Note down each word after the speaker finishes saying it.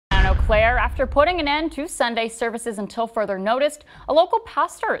Claire, after putting an end to Sunday services until further notice, a local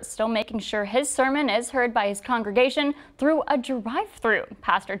pastor is still making sure his sermon is heard by his congregation through a drive-thru.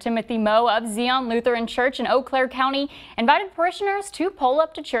 Pastor Timothy Moe of Zion Lutheran Church in Eau Claire County invited parishioners to pull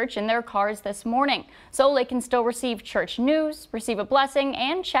up to church in their cars this morning so they can still receive church news, receive a blessing,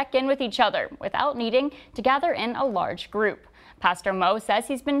 and check in with each other without needing to gather in a large group. Pastor Moe says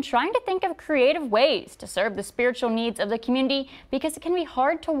he's been trying to think of creative ways to serve the spiritual needs of the community because it can be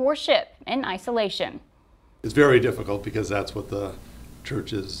hard to worship in isolation. It's very difficult because that's what the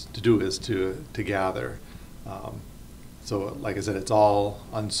church is to do, is to gather. So like I said, it's all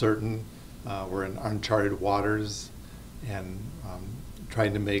uncertain. We're in uncharted waters and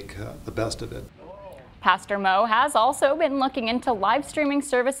trying to make the best of it. Pastor Moe has also been looking into live streaming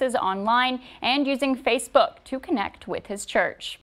services online and using Facebook to connect with his church.